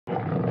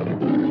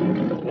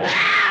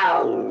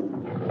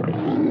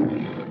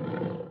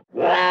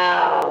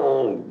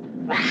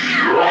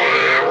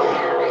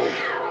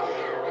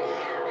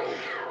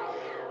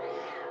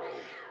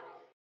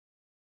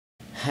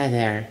Hi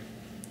there.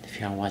 If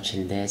you're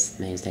watching this,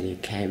 it means that you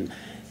came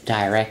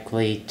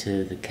directly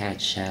to the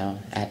Catshow,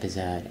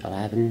 episode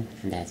 11.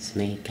 And that's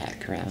me,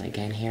 Corelli,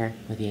 again here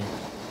with you.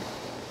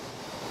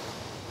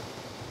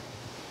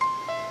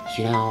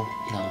 You know,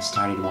 it all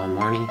started one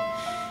morning,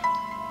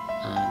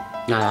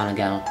 not long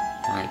ago,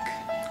 like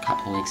a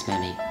couple weeks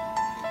maybe.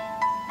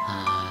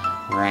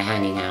 We were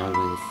hanging out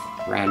with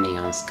Randy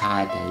on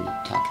Skype and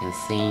talking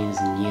themes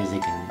and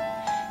music and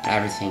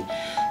everything,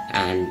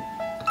 and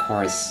of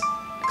course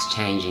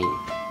exchanging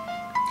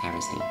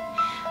everything.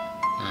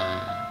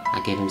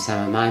 I gave him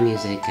some of my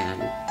music,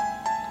 and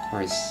of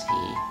course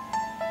he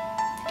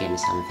gave me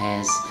some of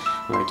his.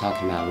 We were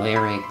talking about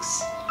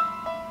lyrics.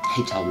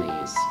 He told me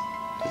he's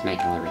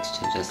making lyrics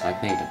too, just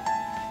like me, but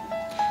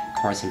of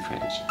course in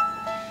French.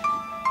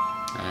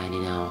 And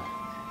you know,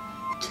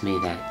 to me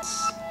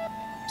that's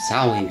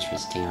so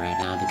interesting right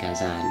now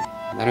because I'm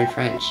learning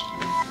French.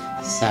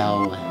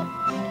 So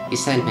he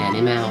sent me an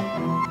email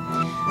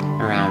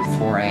around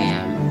 4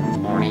 a.m. in the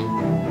morning.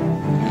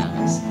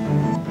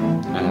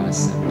 I was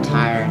so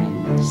tired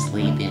and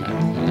sleepy and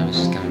everything. I was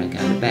just going to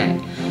go to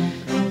bed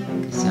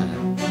because I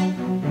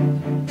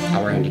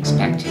weren't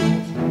expecting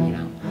it, you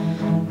know.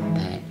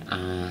 But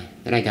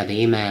then I got the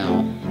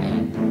email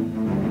and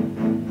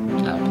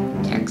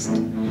text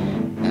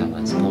that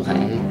was pour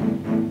Elle.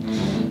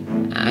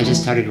 I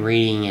just started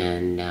reading,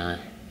 and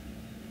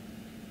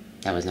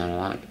that was not a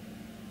lot.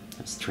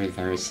 It was 3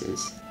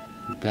 verses,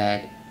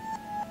 but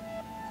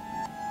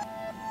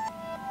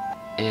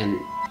in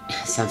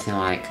something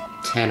like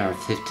 10 or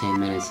 15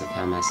 minutes I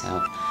found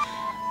myself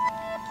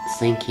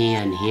thinking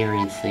and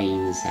hearing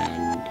things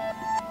and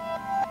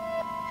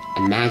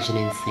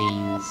imagining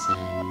things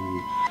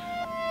and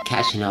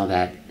catching all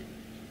that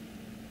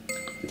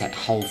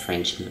whole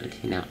French mood,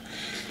 you know.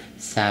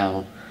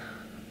 So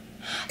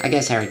I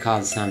guess I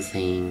recalled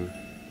something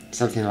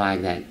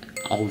like that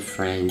old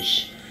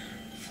French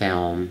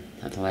film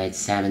of the late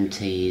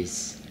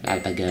 70s, La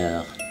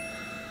Bagarre,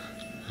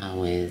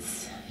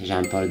 with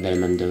Jean-Paul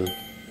Belmondo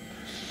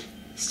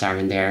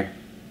starring there,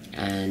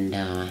 and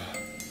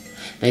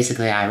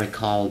basically I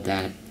recalled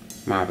that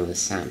marvelous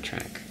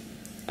soundtrack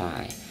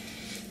by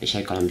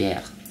Michel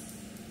Colombier,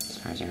 as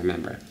far as I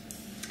remember,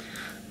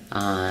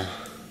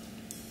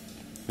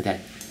 with that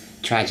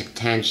tragic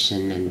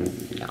tension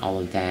and all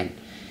of that,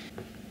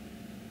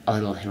 a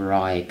little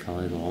heroic, a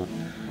little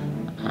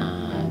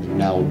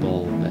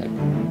noble, but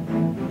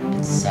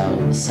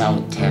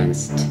so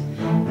tensed,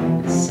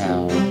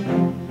 so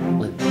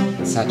with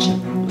such a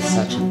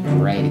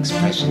great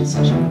expression,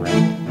 such a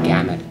great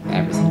gamut of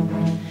everything.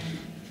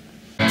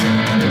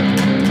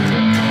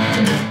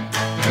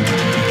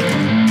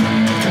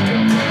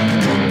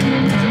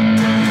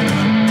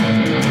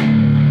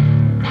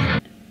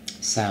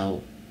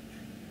 So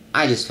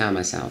I just found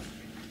myself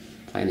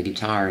playing the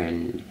guitar,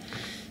 and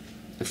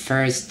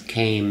first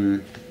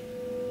came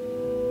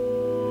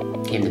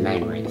the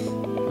main riff.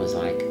 It was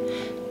like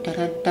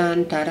I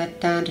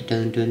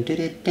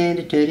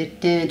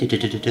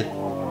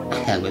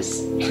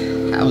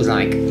was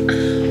like,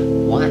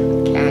 what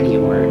cat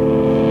you were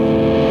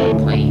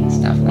playing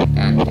stuff like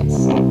that?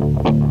 It's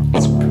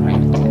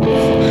primitive.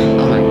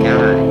 Oh my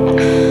god.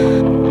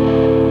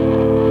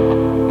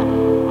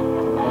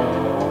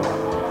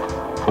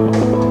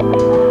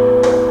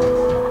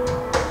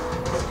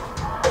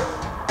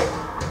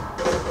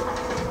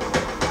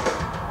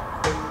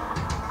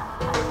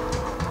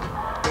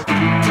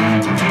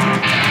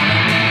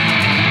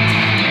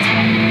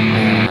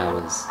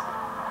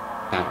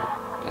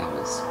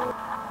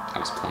 I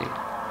was playing,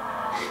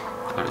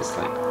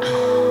 honestly.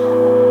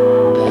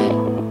 But,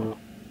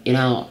 you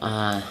know,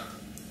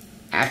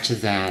 after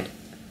that,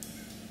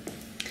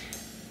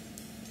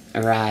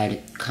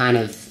 arrived kind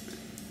of,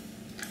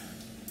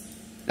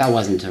 that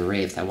wasn't a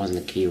riff, that wasn't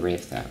a key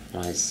riff, that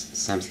was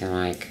something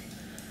like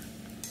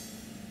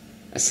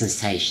a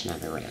sensation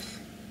of the riff.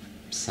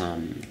 A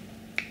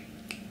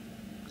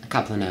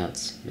couple of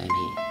notes,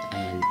 maybe,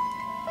 and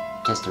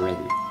just a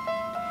rhythm.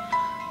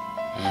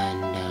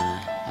 And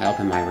I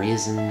opened my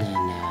Reason and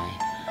I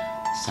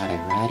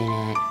started writing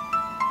it,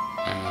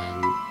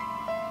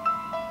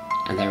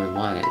 and there it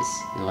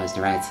was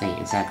the right thing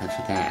exactly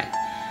for that.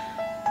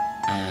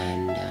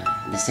 And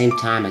at the same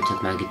time I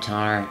took my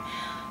guitar,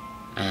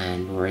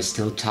 and we were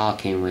still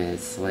talking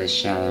with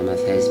Shell on my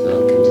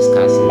Facebook and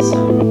discussing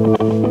some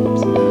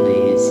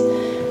movies,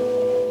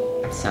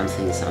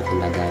 something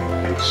by Guy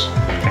Lynch,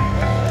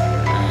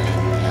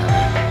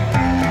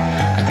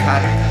 and I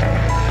caught.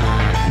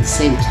 At the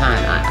same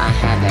time, I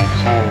had that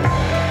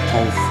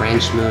whole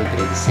French mood, but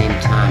at the same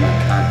time,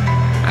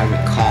 I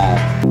recall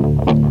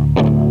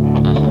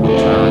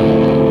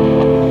trying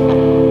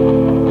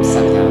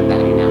something like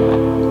that, you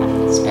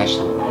know,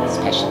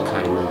 special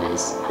kind of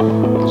movies,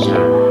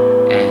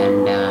 genre,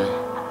 and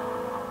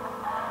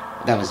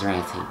that was the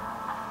right thing.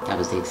 That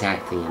was the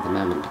exact thing at the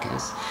moment,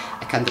 because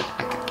I got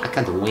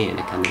the wind,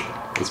 I got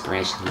the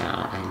inspiration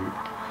now,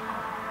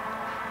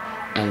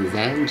 and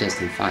then,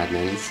 just in 5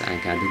 minutes, I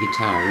got the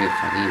guitar riff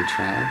for the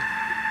intro.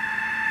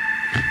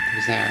 It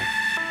was there.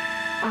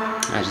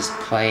 I just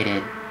played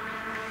it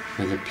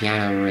with a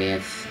piano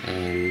riff,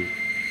 and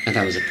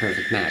that was a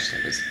perfect match.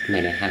 That was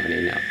made in heaven,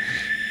 you know.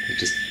 It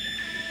just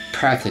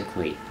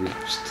perfectly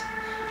matched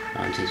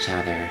onto each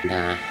other.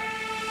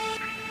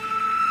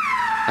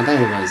 And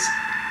then it was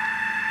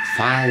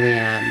 5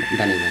 a.m.,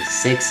 then it was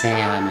 6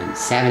 a.m. and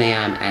 7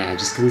 a.m. and I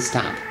just couldn't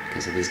stop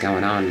because it was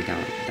going on and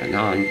going and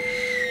on.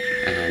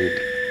 And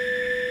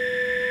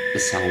the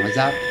sun was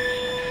up,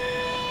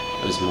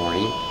 it was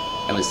morning,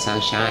 it was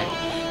sunshine,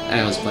 and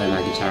I was playing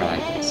my guitar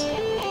like this.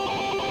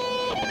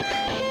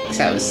 Because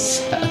I was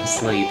so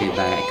sleepy, but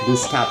I couldn't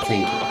stop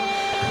thinking.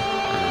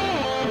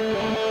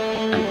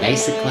 And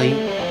basically,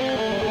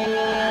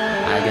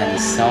 I got the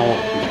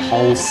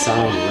whole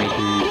song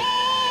written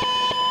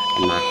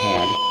in my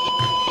head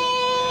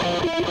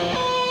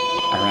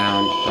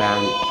around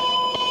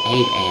 8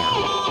 a.m.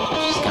 I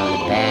was just going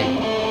to bed.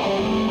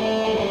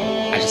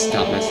 I just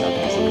stopped myself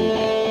because I knew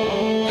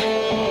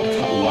that if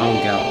I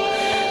won't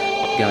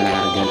going to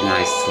have a good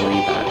night's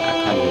sleep, I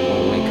probably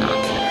won't wake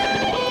up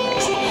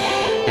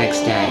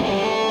next day.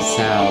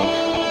 So,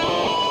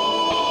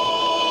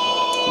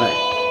 but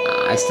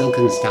I still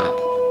couldn't stop.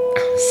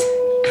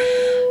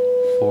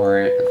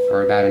 For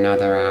about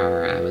another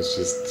hour, I was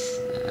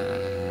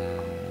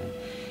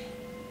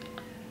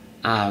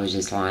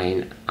just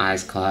lying,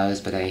 eyes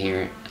closed, but I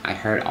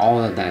heard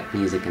all of that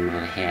music in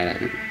my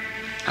head, and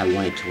I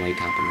wanted to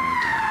wake up in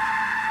my time,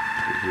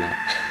 you know.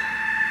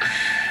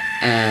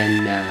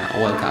 And I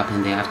woke up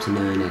in the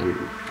afternoon and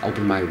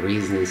opened my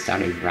Reason and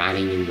started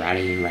writing,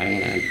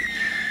 and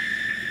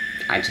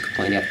I took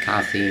plenty of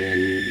coffee,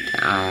 and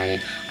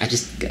I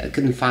just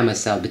couldn't find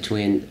myself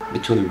between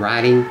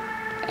writing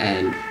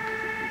and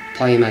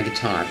playing my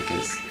guitar,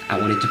 because I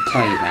wanted to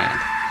play that.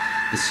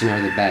 The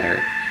sooner the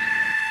better.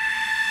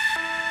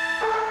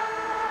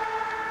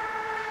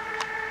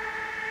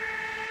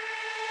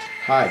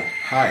 Hi,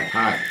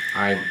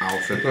 I'm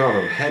Alfred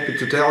Norton. Happy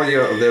to tell you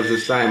that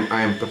this time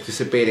I'm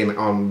participating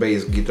on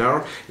bass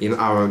guitar in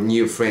our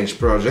new French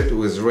project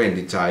with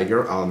Randy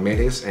Tiger,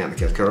 Almetis and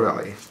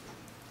Corelli.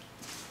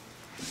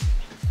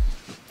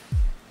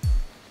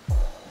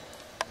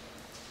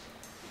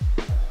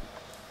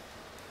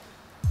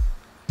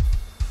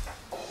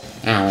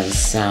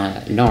 As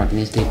Norton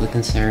is deeply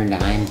concerned,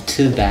 I'm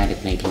too bad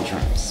at making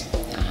drums,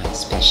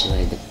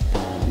 especially the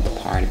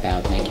part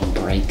about making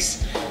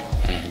breaks,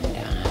 and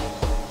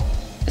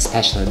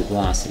especially the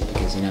velocity,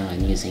 because, you know,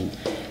 I'm using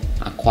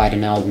quite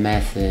an old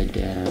method,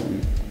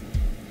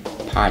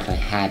 partly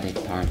habit,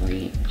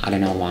 partly, I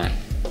don't know why.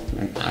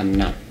 I'm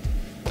not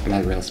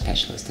a real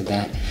specialist at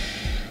that.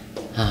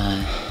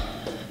 I'm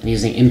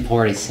using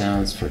imported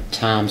sounds for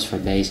toms, for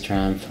bass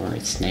drum, for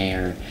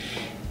snare,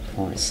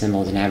 for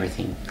cymbals and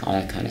everything, all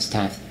that kind of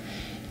stuff.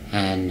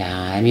 And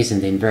I'm using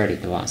the inverted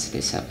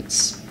velocity, so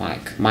it's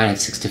like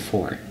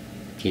 -64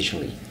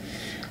 usually.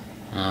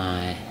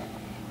 And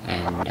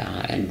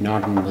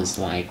Norton was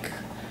like,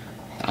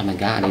 oh my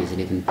god, is it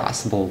even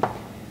possible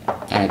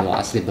at a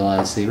velocity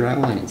below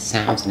 0 and it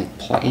sounds and it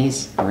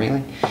plays,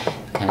 really?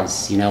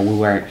 Because, you know, we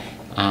were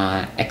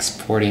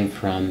exporting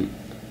from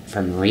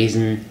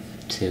Reason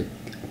to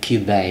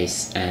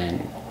Cubase,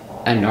 and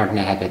Norton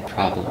had that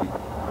problem,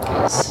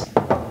 because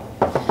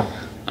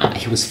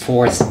he was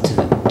forced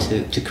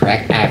to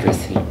correct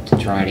everything, to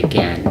try it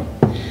again.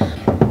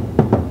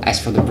 As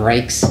for the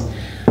breaks,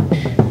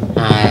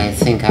 I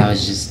think I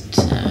was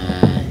just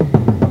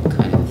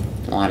kind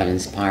of a lot of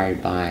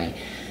inspired by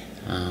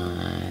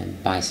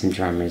some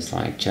drummers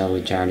like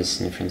Joey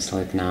Jordison from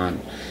Slipknot,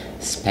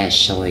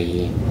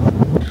 especially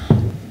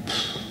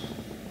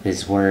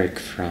his work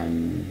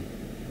from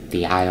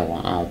the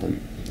Iowa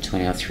album,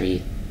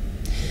 2003,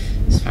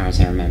 as far as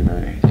I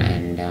remember,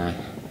 and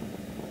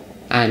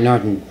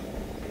Norton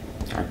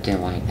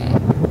didn't like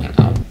that.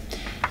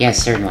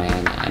 Yes, certainly.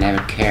 I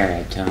never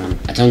care.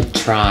 I don't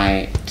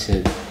try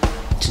to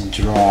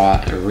draw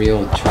a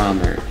real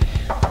drummer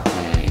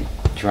when I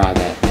draw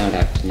that note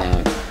after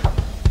note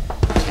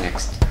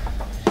text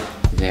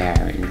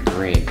there in the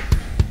grid.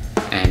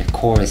 And of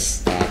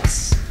course,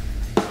 it's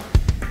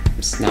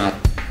not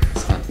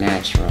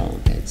natural.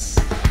 It's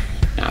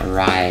not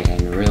right.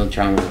 And a real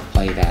drummer would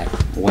play that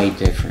way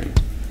different.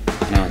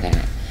 I know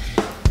that.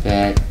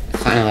 But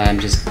finally, I'm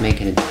just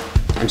making a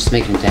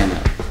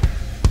demo,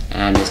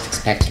 and I'm just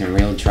expecting a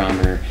real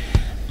drummer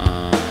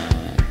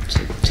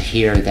to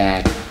hear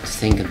that, to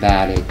think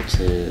about it,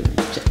 to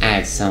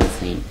add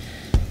something,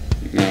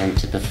 and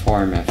to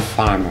perform a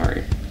far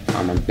more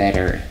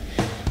better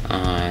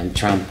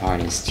drum part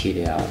in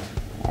studio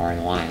or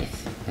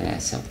live, and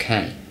that's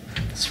okay.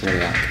 It's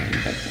really okay.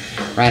 But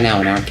right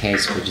now, in our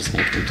case, we're just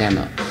making a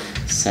demo,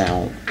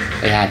 so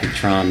we had the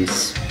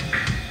drums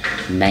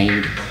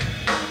made.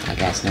 I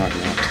guess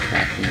Norton had to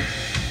correct me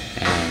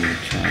and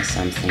try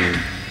something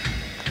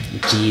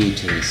due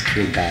to his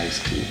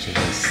Cubase, due to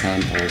his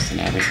samples and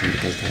everything,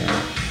 because they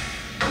were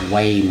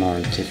way more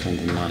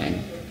different than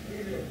mine.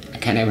 I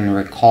can't even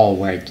recall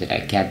where did I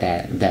get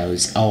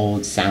those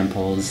old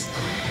samples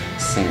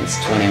since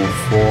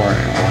 2004, or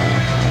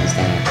how was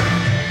that?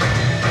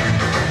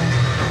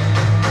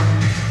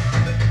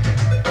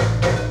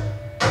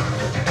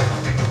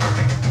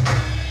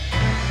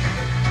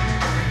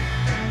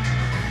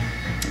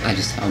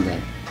 hope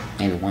that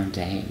maybe one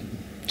day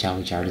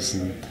Joey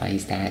Jordison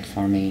plays that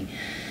for me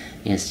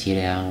in a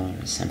studio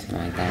or something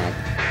like that.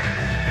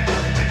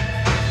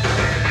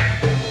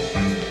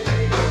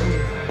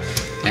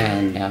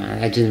 And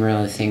I didn't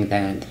really think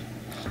that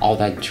all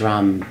that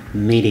drum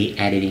MIDI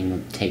editing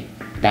would take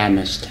that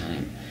much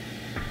time.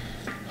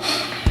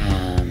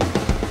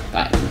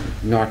 But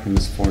Norton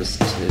was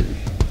forced to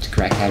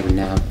correct every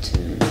note,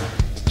 to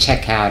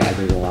check out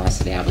every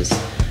velocity. I was,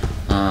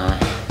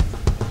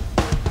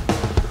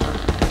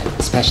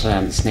 especially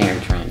on the snare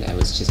drum, that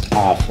was just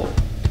awful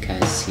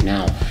because, you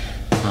know,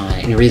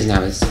 and the reason I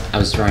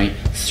was throwing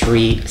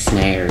 3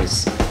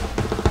 snares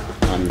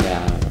on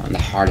the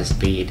hardest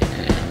beat,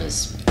 and I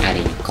was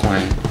adding a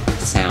clank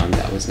sound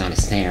that was not a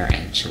snare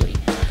actually.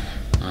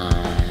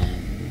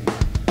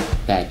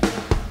 But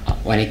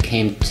when it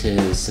came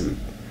to some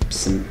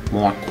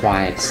more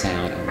quiet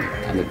sound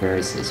on the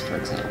verses, for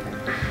example,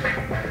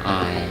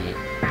 I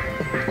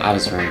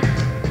was running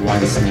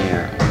 1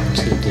 snare or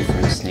 2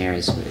 different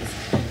snares with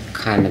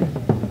kind of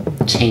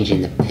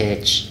changing the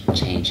pitch,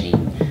 changing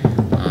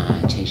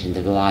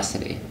the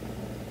velocity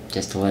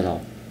just a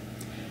little.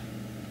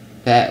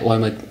 But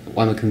when we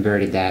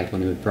converted that,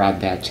 when we brought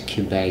that to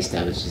Cubase,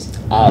 that was just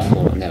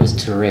awful, and that was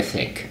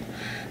terrific.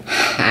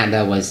 And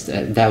that was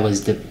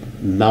the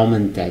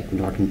moment that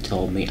Norton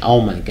told me,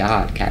 "Oh my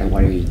God, Kat,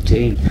 what are you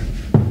doing?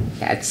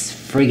 That's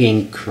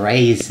friggin'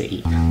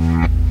 crazy."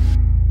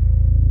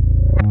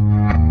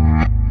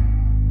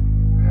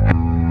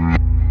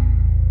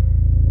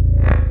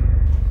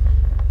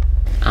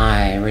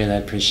 I really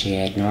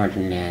appreciate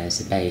Norton as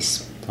a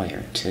bass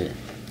player too,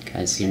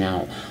 because, you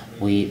know,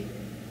 we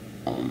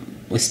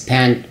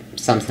spent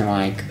something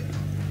like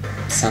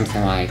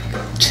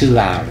 2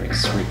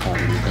 hours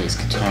recording the bass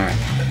guitar,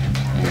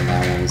 and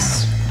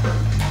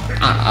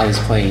I was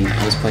playing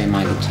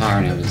my guitar,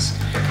 and I was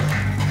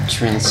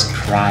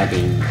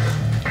transcribing,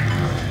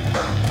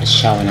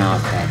 showing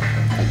off that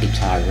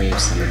guitar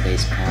riffs and the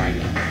bass part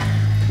and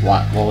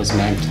what was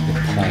meant to be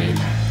played,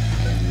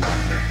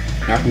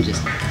 and Norton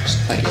just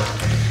played it.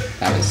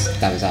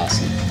 That was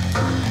awesome.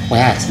 We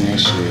had some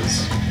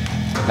issues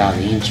about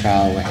the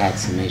intro. We had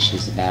some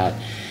issues about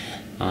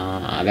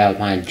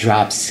my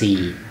drop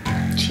C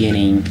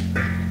tuning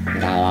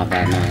that I love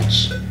that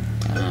much.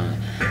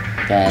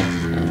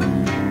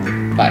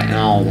 But in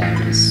all, that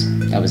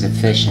was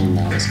efficient.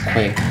 That was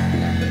quick.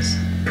 And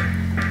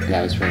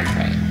that was really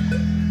great.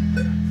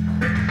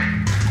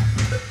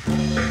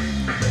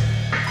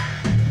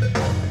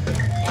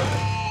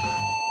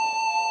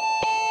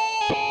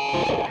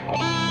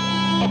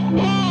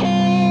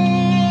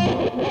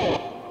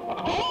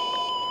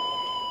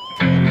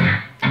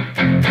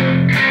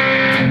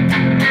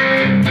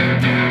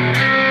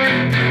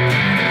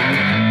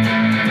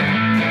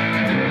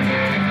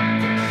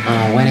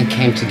 When it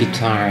came to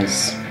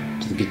guitars,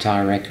 to the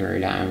guitar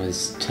record, I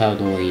was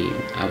totally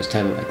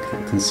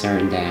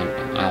concerned that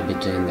I'll be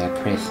doing that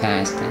pretty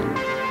fast, and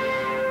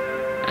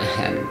I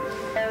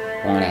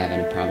won't have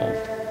any problem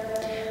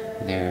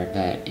there.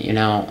 But, you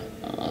know,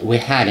 we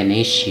had an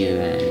issue,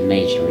 a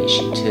major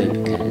issue too,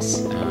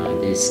 because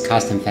this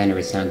custom Fender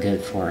is not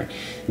good for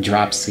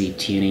drop C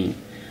tuning.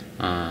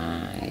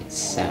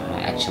 It's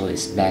actually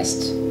it's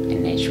best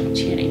in natural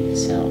tuning,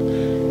 so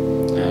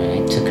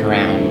it took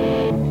around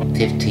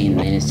 15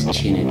 minutes to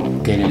tune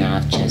it good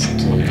enough just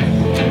to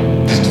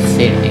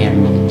fit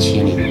in with the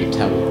tuning, the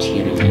total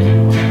tuning,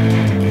 and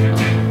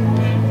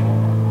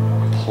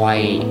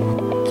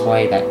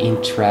play that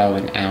intro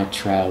and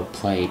outro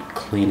played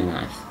clean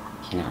enough,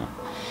 you know.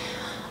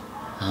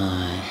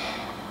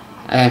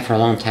 And for a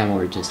long time we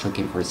were just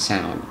looking for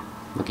sound,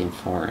 looking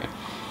for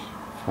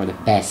the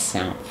best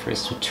sound.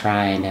 First we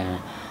tried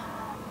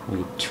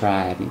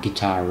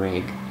Guitar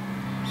Rig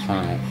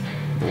 5,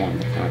 the one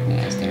that Norton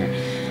has there.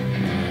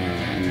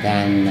 And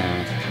then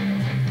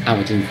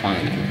I didn't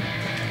find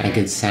a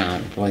good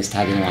sound. At least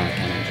I didn't like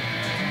it.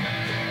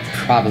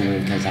 Probably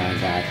because I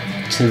got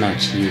too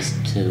much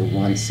used to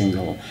one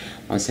single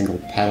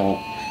pedal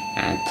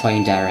and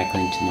playing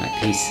directly into my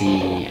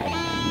PC.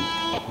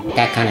 And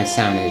that kind of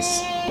sound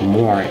is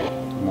more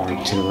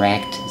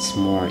direct. It's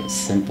more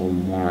simple,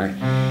 more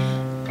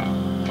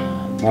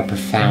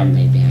profound,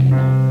 maybe, I don't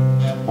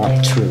know,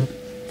 more true.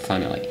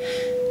 Finally,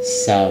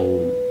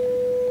 so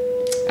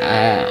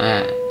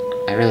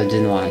I really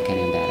didn't like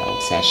any of that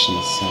old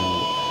session, so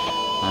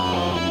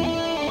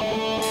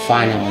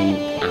finally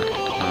I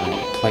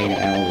played it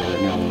over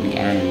and over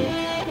again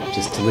and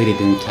just deleted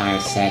the entire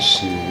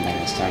session, and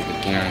then I started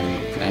again,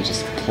 and I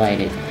just played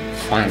it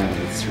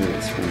finally through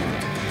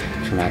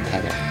my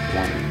pedal,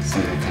 one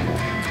single pedal.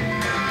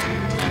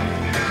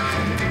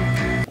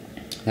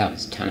 That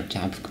was a ton of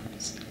job, of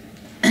course.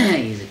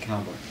 He's a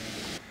cowboy.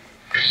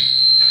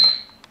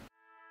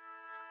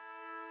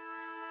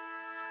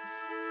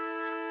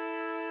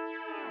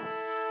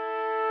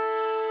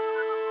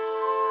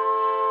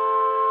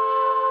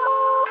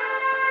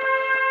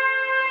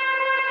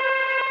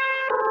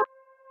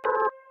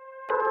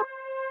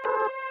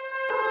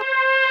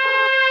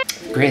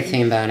 Great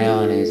thing about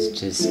Elle is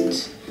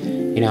just,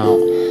 you know,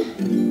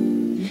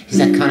 he's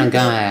that kind of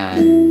guy.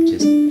 I'm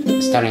just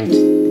starting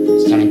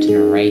to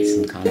narrate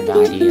some kind of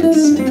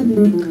ideas,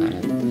 some kind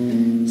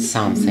of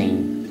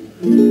something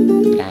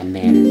that I'm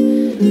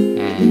in,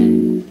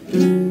 and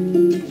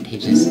he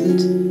just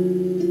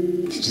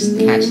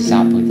catches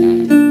up with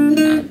that.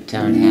 I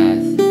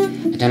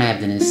don't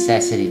have the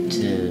necessity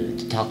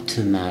to talk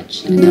too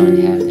much. I don't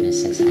have the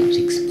necessity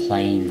to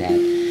explain that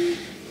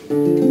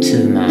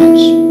too much.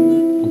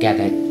 We got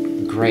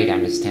that great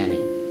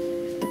understanding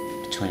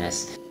between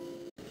us.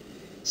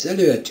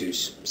 Salut à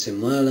tous, c'est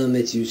moi Alain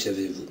Mathieu,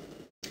 savez-vous.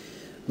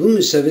 Vous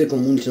me savez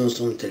comme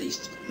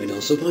multi-instrumentaliste, mais dans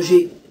ce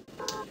projet,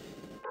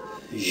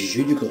 j'ai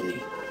joué du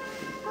cornet.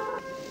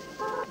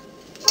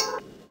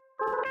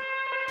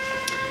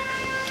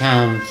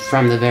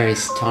 From the very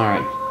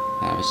start,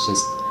 I was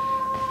just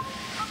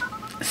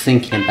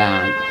thinking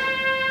about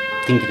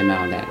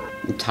that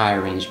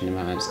entire arrangement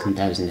when I was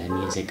composing that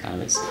music. I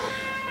was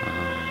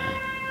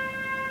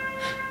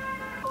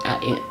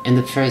in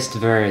the first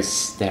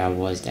verse there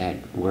was that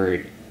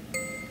word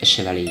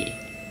chevalier,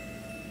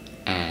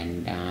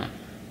 and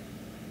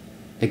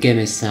it gave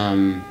me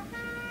some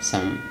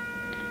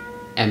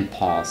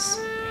impulse,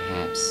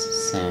 perhaps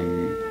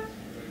some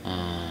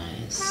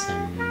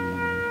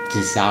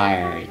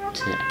desire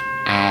to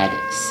add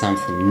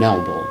something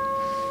noble,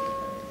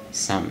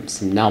 some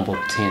noble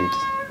tint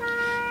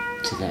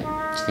to the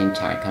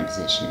entire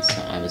composition.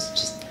 So I was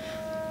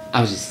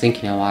just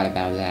thinking a lot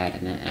about that,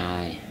 and then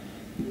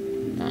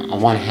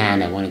on one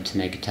hand I wanted to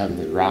make a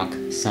totally rock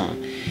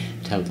song,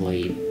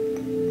 totally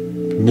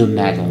nu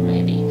metal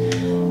maybe,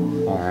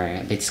 or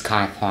a bit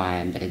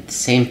sci-fi, but at the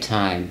same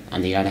time,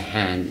 on the other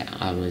hand,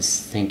 I was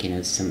thinking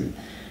of some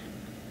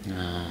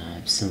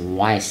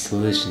wise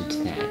solution to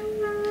that.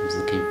 I was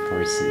looking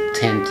for some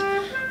tint,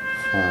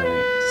 for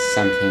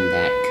something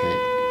that could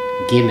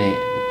give me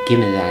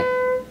that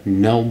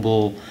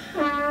noble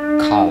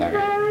color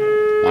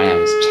what I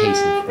was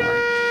chasing for.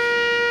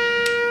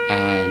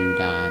 And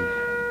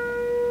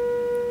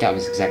that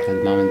was exactly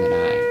the moment that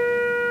I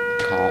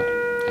called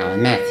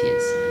Alan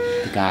Matthews,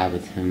 the guy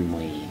with whom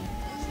we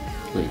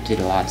did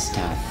a lot of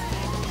stuff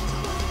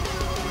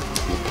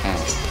in the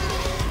past,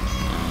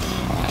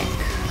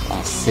 like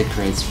Lost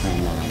Secrets from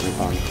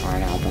Reborn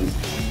Heart album,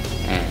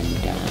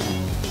 and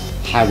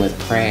Highway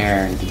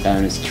Prayer, and the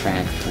bonus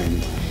track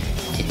from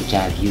Take a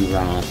Job You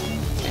Rob,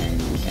 and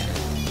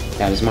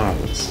that was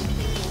marvelous.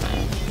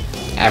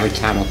 Every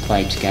time we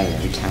played together,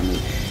 every time we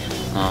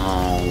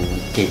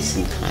did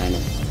some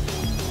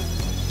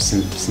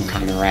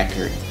kind of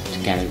record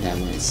together, that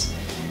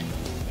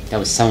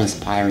was so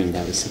inspiring,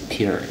 that was so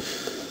pure.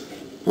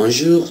 Un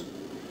jour,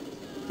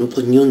 nous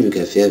prenions du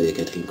café avec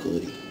Catherine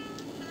Corelli.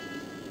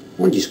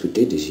 On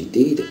discutait des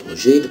idées, des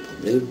projets, des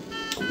problèmes,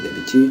 comme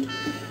d'habitude.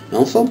 Et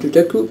enfin, tout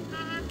à coup,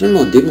 elle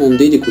m'a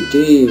demandé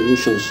d'écouter une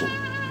chanson.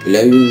 Elle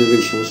a eu une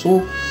nouvelle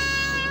chanson,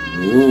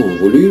 moins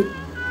voulu,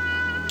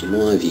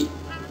 moins avis,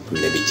 comme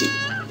d'habitude.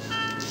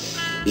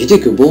 J'ai dit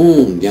que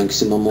bon, bien que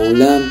ce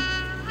moment-là,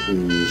 je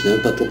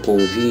n'avais pas trop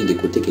envie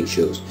d'écouter quelque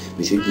chose.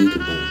 Mais je dis que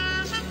bon.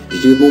 Je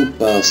dis que bon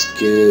parce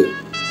que,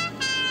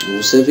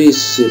 vous savez,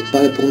 c'est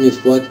pas la première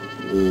fois que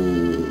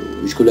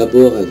je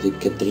collabore avec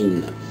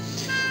Catherine.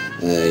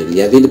 Il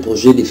y avait des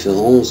projets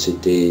différents,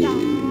 c'était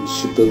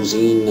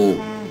Supposing,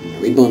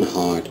 Reborn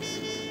Heart,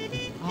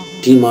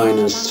 T-,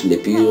 Les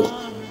Purs.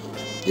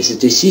 Et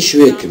c'était si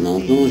chouette que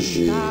maintenant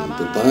je ne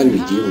peux pas lui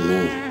dire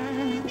non.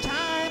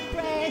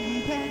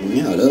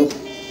 Et alors,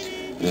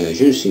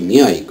 je me suis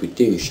mis à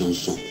écouter une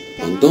chanson.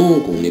 Pendant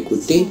qu'on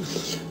écoutait,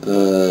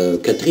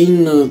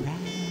 Catherine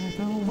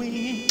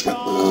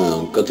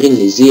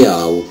lisait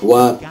à haute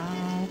voix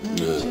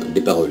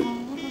des paroles.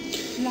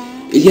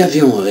 Il y avait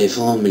un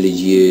refrain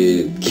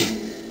mélodieux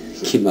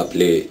qui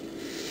m'appelait.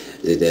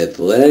 C'était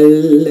pour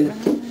elle,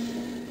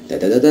 da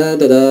da da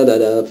da da da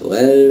da pour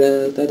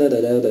elle, da da da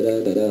da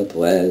da da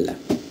pour elle.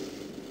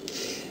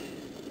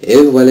 Et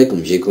voilà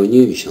comme j'ai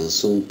connu une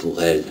chanson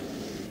pour elle.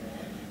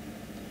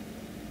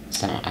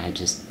 So I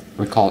just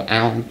recalled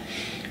Alan,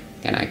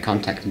 and I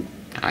contacted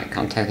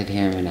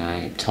him, and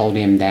I told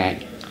him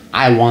that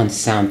I want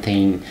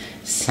something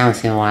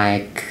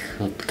like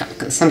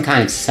some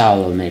kind of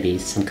solo, maybe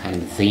some kind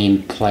of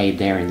theme played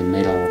there in the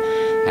middle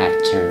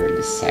after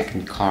the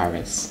second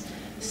chorus,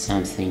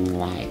 something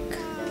like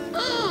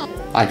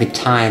the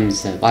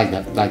times, like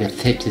the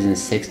 50s and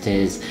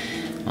 60s,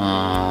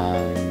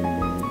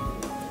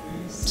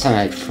 something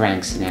like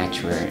Frank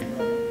Sinatra,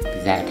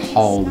 that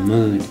whole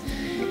mood,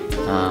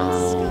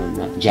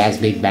 jazz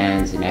big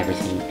bands and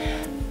everything.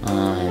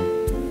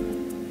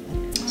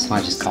 So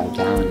I just called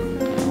down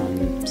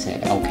and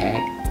said, okay,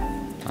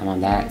 I'm on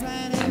that,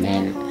 I'm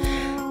in.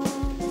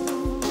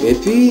 Et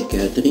puis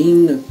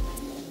Catherine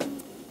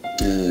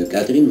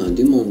m'a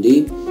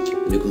demandé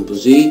de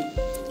composer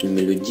une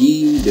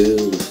mélodie de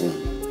refrain.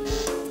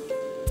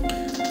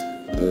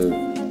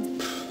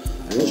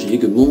 Alors j'ai dit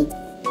que bon,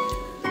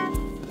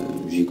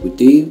 j'ai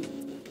écouté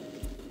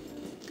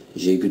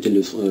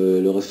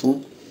le refrain,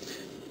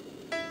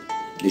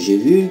 et j'ai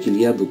vu qu'il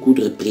y a beaucoup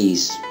de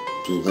reprises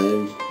pour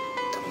elle,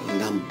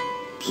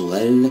 pour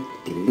elle,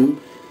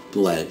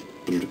 pour elle.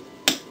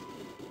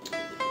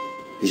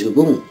 Et je dis,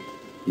 bon,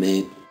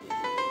 mais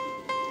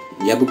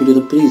il y a beaucoup de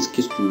reprises,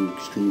 qu'est-ce que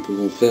nous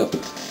pouvons faire?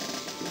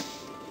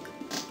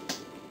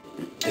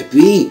 Et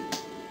puis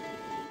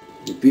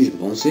je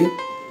pensais,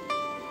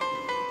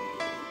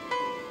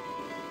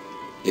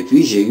 et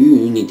puis j'ai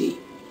eu une idée.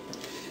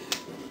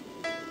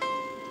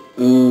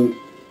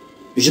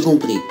 J'ai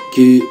compris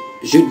que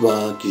je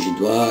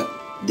dois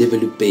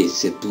développer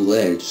c'est pour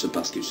elle, c'est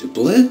parce que c'est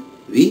pour elle,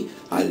 oui,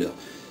 alors,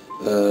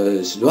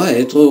 ça doit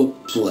être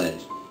pour elle.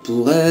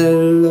 Pour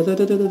elle,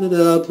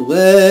 pour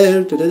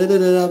elle,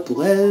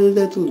 pour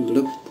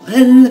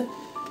elle,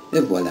 et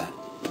voilà.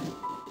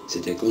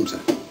 C'était comme ça.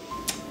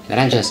 Then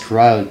I just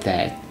wrote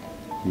that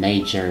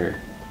major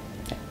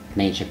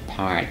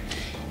part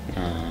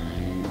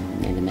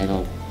in the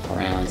middle for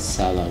Alan's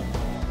solo.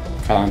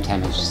 For a long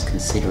time I was just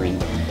considering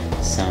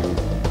some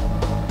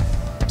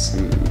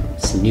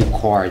new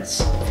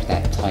chords for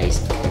that place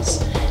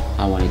because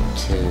I wanted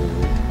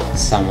to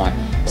somewhat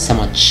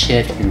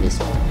shift in this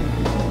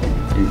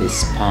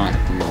spot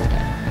and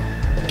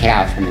get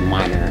out from the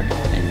minor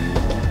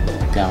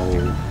and go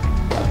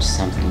to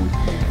something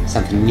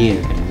new,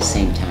 but at the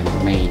same time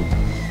remain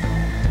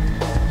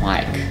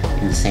like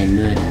in the same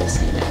mood and the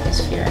same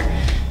atmosphere.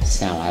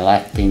 So I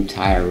left the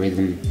entire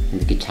rhythm in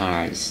the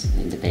guitars,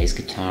 in the bass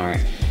guitar,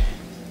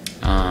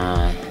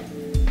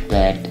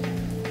 but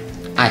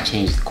I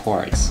changed the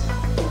chords.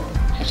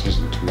 I changed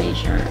them to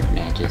major, and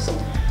I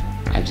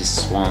just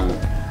swung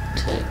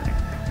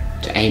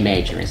to A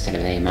major instead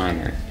of A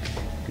minor,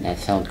 and that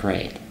felt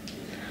great.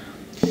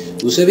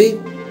 Vous savez,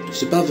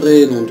 c'est pas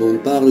vrai quand on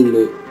parle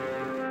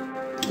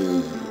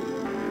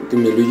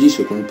qu'une mélodie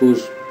se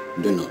compose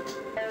de notes.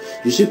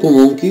 Je suis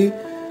convaincu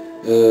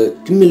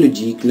qu'une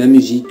mélodie, que la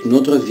musique,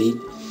 notre vie,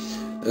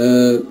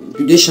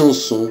 que des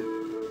chansons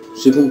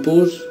se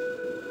composent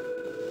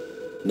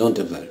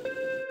d'intervalles.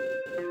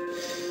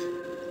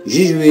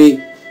 J'ai joué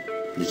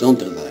des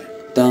intervalles.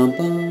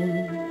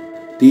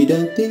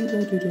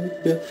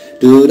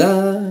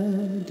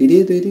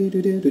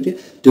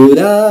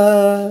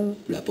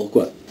 Là,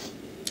 pourquoi?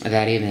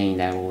 That evening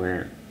that we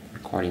were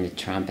recording the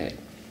trumpet,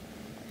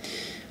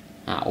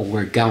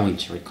 we're going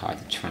to record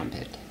the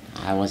trumpet.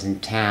 I was in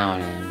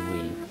town and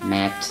we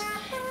met.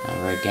 We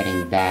were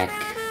getting back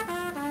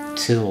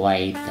too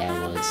late.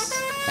 That was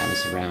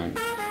around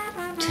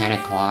 10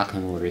 o'clock,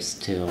 and we were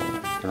still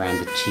around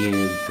the tube,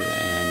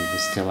 and we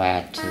still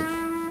had to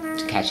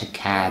catch a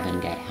cab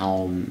and get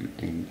home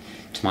and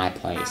to my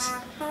place.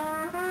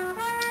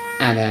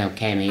 And then I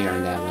came here,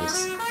 and that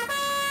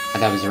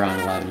was around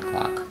 11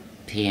 o'clock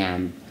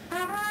p.m.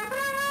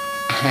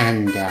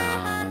 And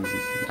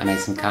I made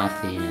some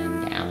coffee,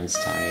 and Alan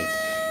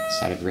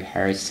started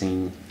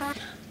rehearsing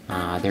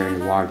there in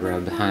the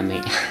wardrobe behind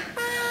me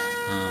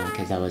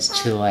because I was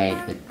too late.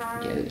 But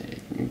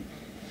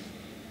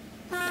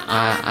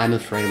I'm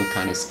afraid we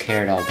kind of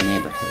scared all the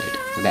neighborhood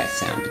with that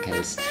sound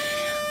because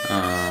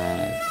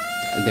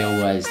there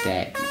was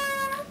that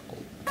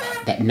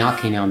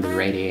knocking on the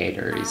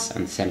radiators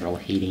on central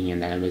heating,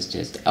 and then it was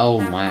just, oh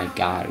my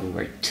god, we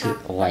were too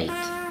late.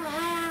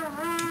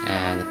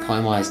 And the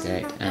point was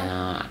that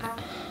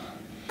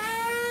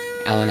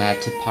Ellen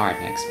had to part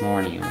next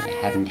morning, and I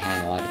hadn't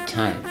had a lot of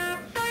time.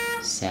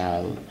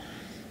 So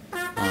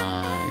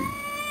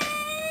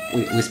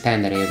we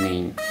spent that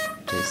evening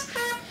just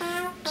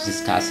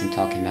discussing,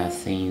 talking about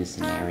things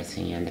and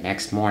everything. And the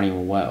next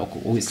morning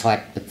we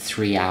slept for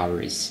 3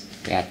 hours.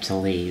 We had to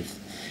leave.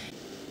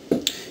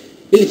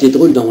 Il était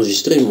drôle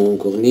d'enregistrer mon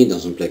cornet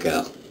dans un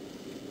placard.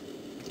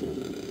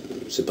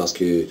 C'est parce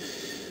que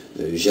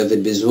j'avais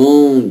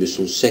besoin de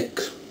son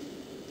sec.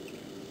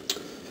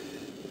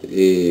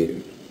 Et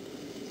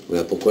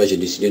voilà pourquoi j'ai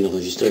décidé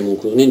d'enregistrer mon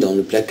cornet dans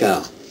le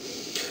placard.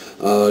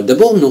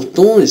 D'abord,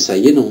 Norton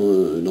essayait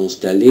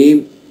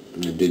d'installer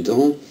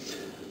dedans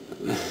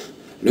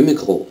le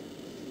micro.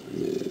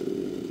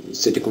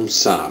 C'était comme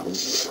ça.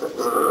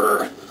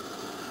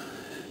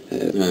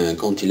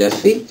 Quand il l'a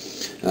fait,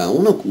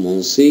 on a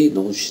commencé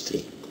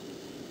d'enregistrer.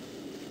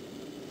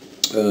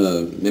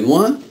 Mais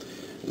moi,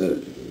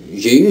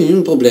 j'ai eu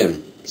un problème.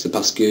 C'est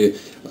parce que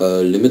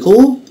le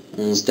micro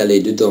installé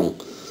dedans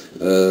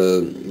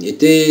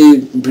était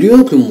plus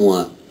haut que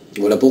moi.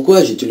 Voilà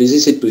pourquoi j'ai utilisé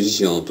cette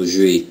position pour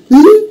jouer.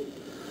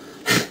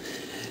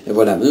 Et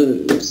voilà,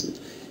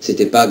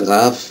 c'était pas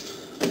grave.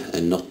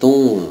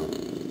 Norton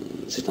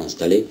s'est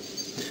installé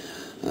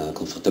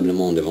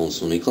confortablement devant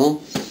son écran.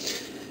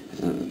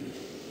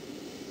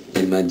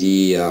 Il m'a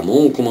dit à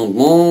mon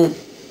commandement,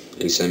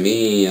 il s'est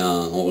mis à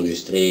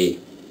enregistrer.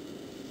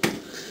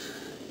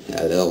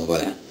 Alors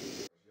voilà.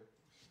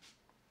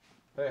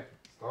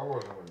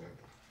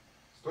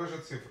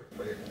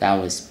 That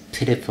was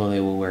pitifully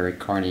we were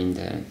recording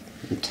the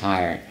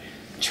entire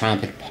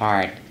trumpet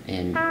part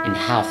in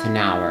half an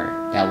hour.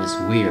 That was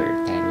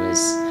weird.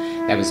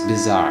 That was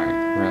bizarre,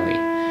 really.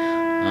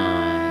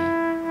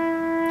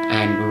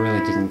 And we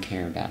really didn't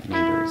care about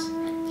neighbors,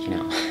 you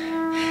know.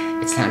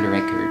 It's not a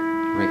record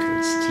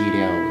record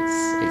studio.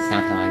 It's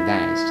nothing like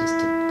that. It's just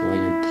a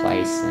living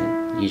place,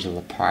 a usual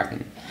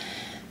apartment.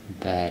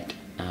 But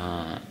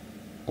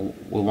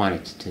we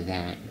wanted to do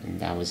that, and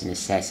that was a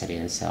necessity,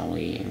 and so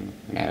we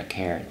never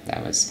cared.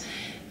 That was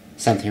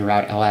something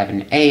around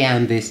 11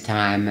 a.m. this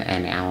time,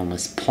 and Alan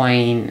was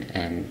playing,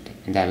 and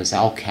that was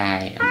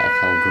okay, and that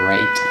felt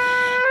great.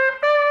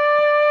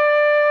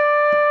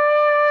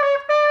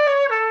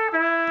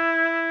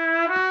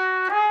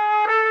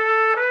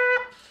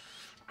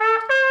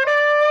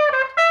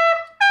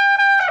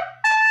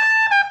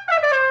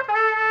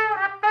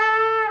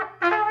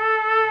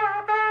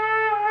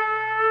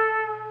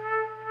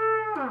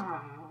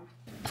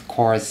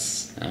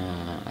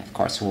 Of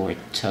course, we were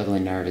totally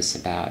nervous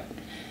about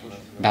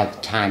the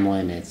time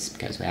limits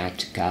because we had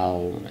to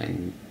go,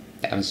 and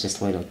that was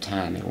just little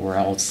time, and we're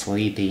all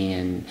sleepy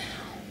and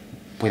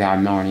with our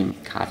morning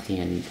coffee,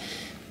 and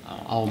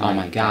oh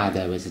my God,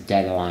 there was a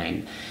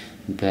deadline,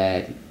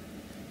 but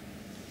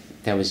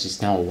there was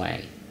just no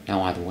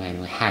other way,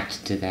 and we had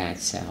to do that.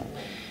 So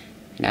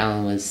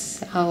Alan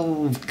was,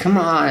 oh, come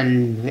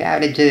on, we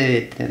have to do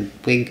it, and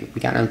we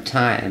got no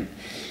time,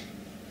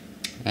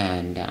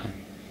 and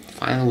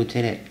finally we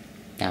did it.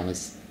 That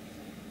was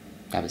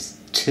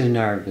too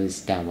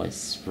nervous. That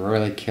was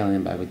really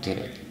killing, but we did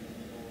it.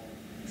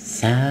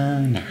 So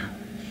now,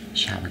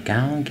 shall we go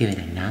and give it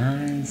a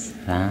nice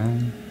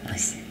long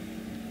listen?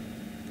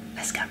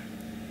 Let's go.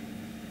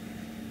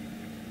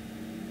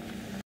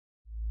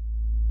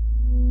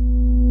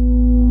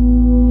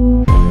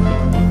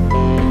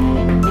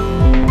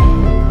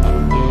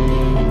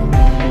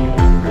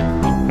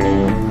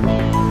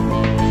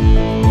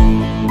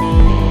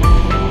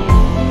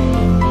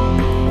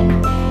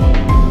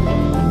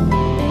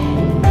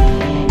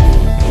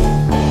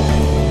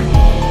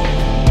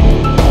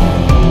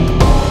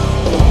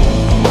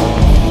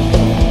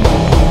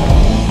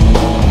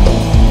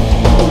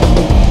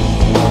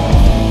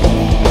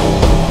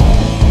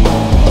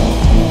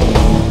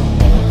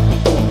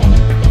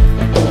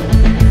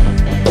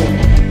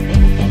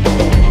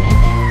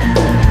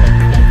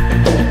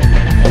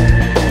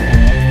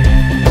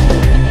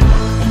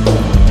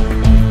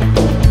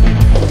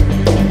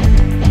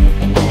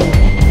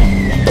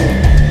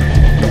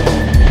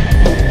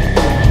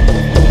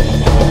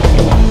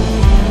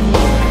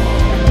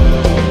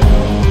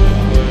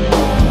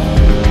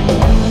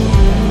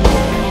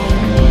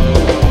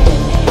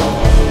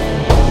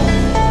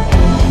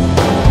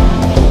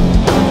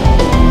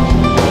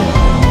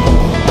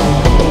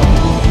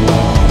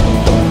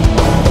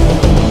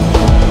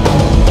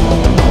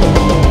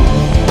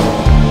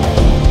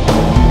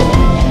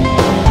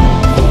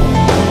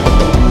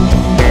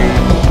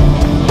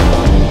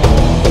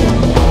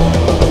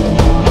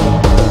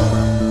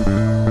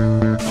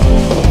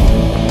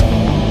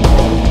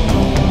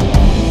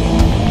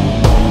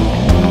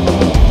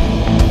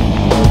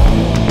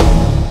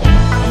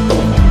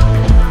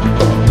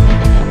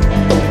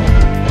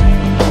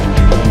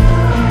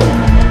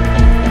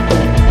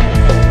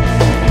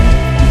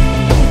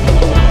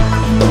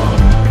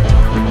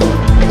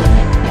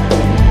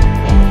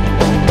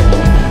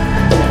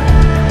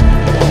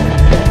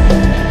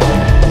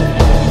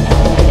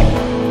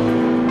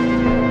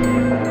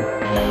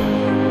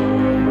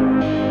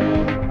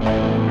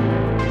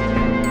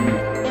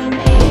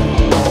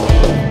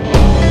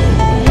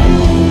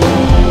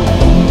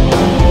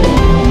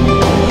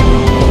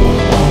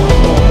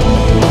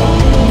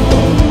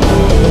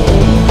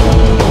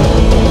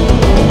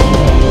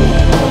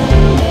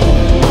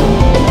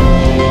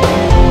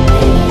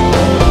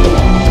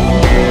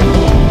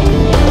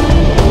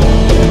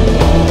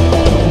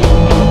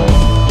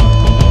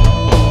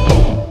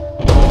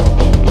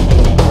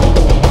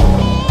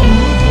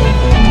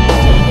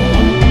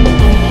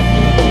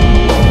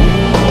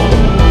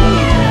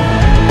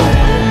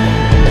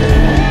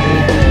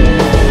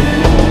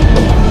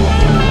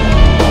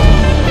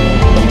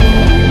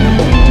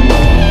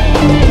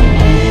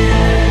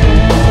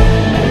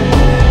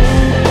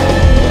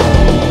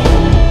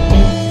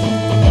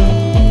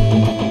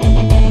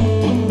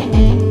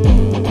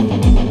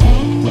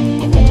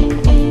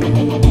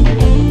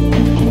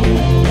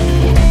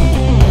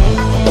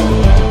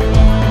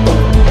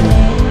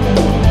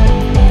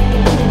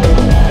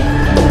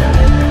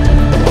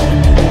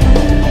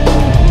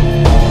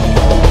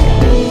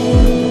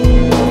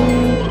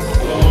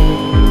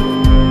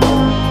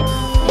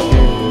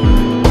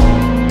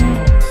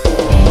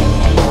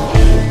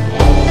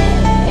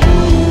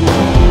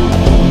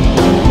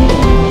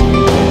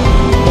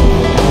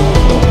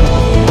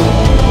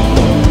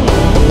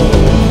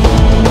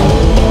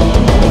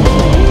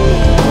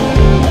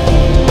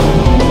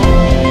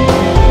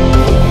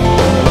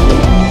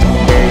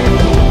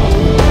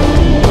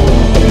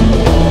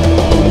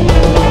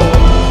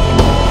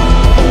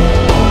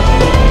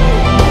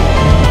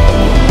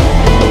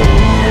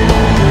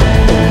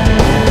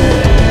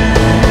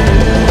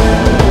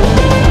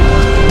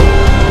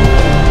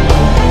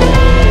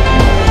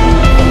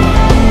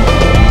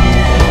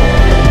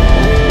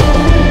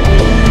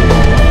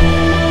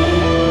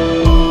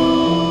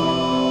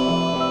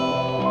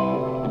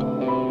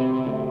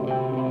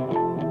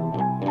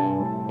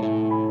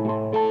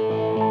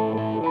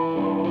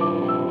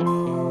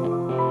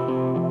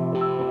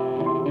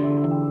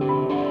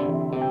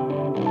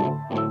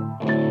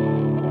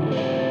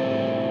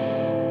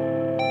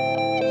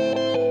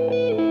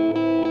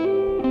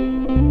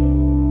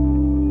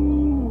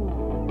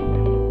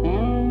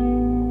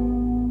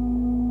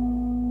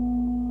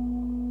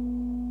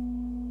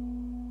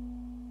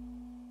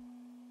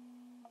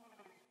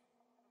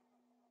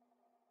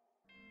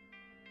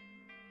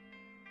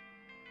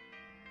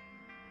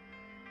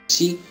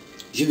 Si,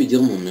 je vais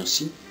dire mon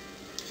merci.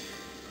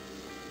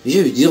 Je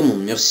vais dire mon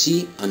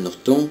merci à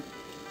Norton,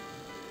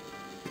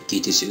 qui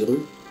était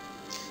sérieux,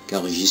 qui a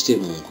enregistré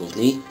mon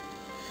cornet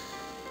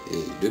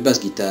et deux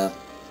basses-guitares.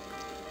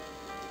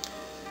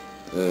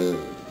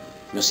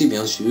 Merci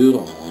bien sûr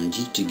à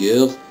Andy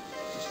Tiger,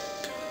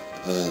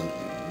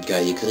 qui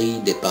a écrit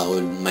des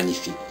paroles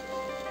magnifiques.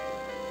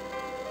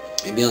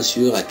 Et bien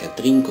sûr à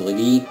Catherine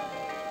Corelli,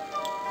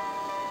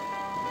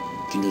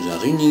 qui nous a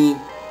réunis,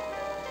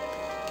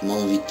 qui m'a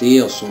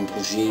invité à son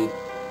projet.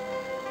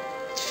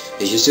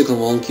 Et je suis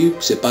convaincu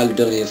que ce n'est pas la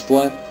dernière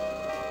fois.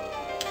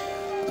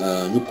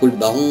 Nous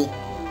collaborons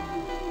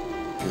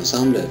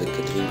ensemble avec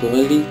Catherine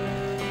Corelli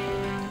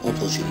au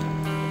projet.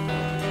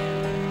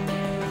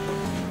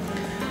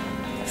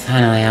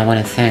 Finally, I want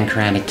to thank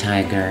Randy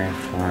Tiger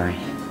for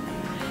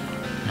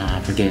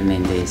giving me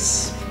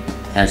those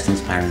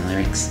inspiring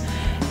lyrics,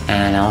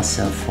 and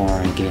also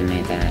for giving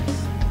me that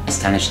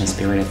astonishing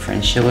spirit of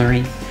French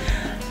chivalry.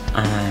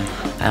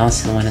 I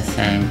also want to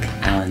thank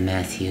Alan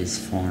Matthews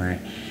for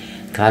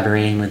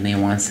collaborating with me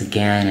once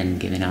again and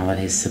giving all of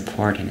his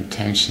support and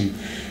attention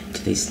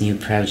to this new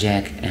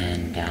project,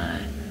 and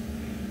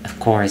of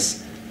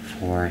course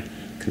for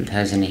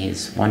composing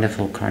his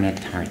wonderful cornet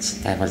parts.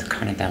 That was a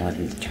cornet that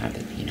wasn't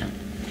charted, you know.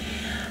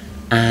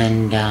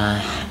 And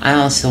I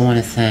also want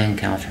to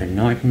thank Alfred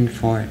Norton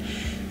for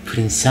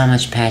putting so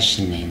much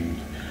passion in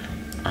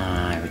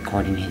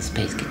recording his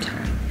bass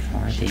guitar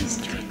for this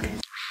track.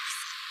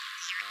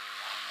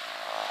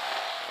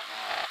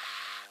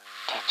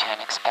 Due to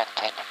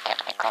unexpected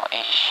technical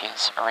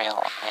issues,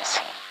 real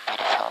missing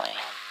beautifully.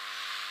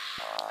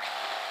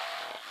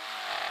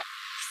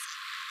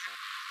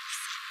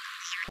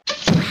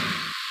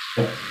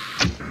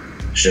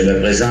 Je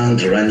me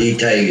présente Randy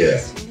Tiger.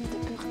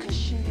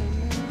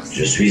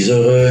 Je suis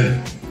heureux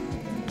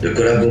de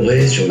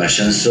collaborer sur ma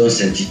chanson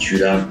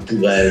s'intitulant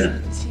Pour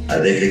Elle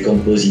avec les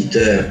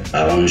compositeurs,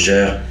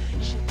 arrangeurs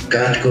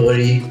Cat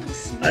Corelli,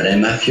 Alain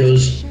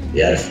Matthews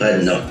et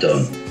Alfred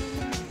Norton,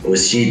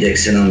 aussi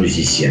d'excellents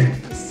musiciens.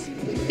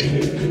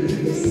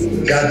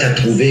 Cat a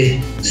trouvé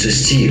ce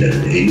style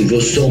et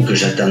nouveau son que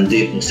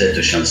j'attendais pour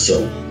cette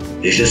chanson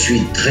et je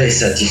suis très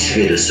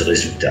satisfait de ce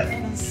résultat.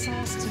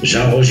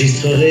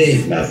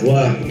 J'enregistrerai ma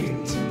voix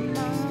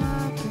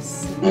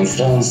en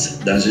France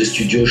dans un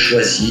studio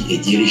choisi et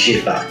dirigé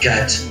par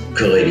Cat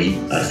Corelli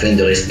afin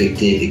de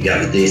respecter et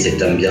garder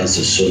cette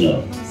ambiance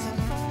sonore.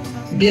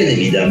 Bien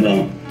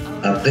évidemment,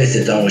 après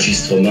cet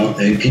enregistrement,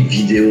 un clip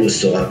vidéo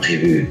sera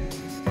prévu.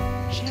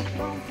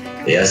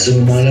 Et à ce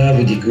moment-là,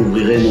 vous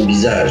découvrirez mon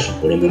visage.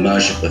 Pour le moment,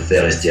 je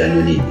préfère rester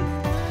anonyme.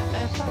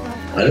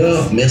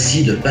 Alors,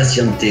 merci de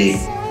patienter.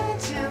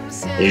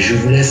 Et je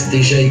vous laisse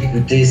déjà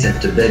écouter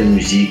cette belle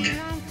musique.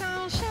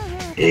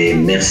 Et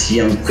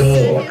merci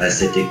encore à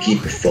cette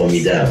équipe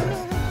formidable.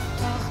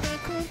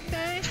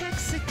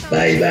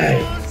 Bye bye.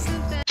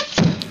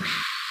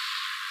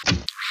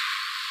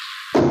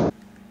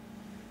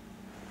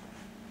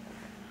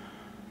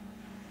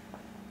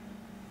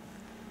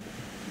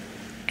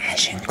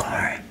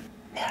 Agincourt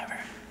never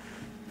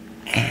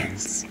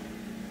ends.